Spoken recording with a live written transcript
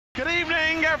Good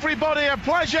evening, everybody. A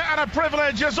pleasure and a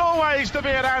privilege, as always, to be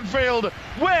at Anfield,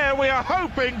 where we are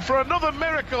hoping for another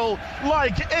miracle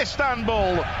like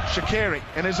Istanbul. Shaqiri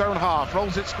in his own half,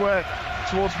 rolls it square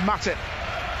towards Matip.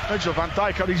 Virgil van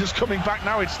Dijk only just coming back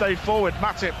now. It stayed forward.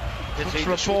 Matip looks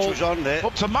for a ball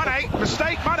up to Mane.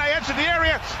 Mistake. Mane entered the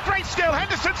area. Great skill.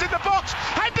 Henderson's in the box.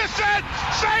 Henderson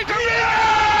saved the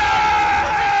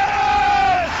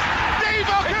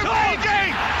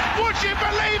Would you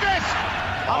believe it?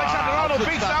 Alexander-Arnold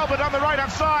beats Albert on the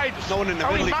right-hand side. No one in the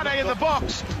Only middle. Mane in the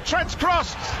box. Trent's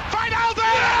cross. Wijnaldum!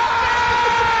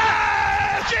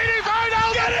 Gini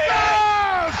Wijnaldum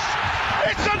scores!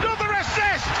 It's another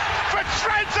assist for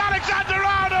Trent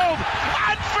Alexander-Arnold.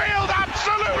 Anfield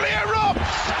absolutely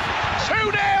erupts.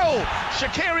 2-0.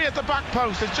 Shaqiri at the back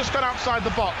post has just gone outside the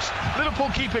box. Liverpool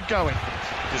keep it going.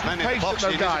 There's men in the box,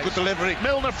 good delivery.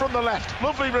 Milner from the left,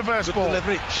 lovely reverse ball.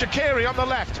 Delivery. Shaqiri on the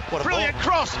left, brilliant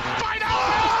cross.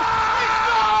 Wijnaldum!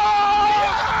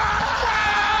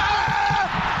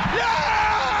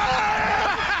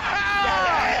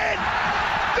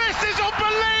 This is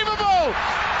unbelievable!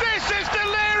 This is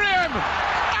delirium!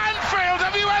 Anfield,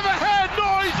 have you ever heard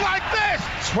noise like this?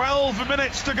 12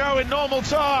 minutes to go in normal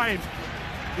time.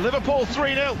 Liverpool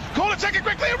 3-0. Corner taken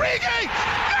quickly, Origi!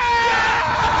 Yeah!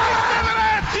 He's given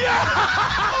it! Yeah!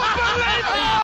 Unbelievable!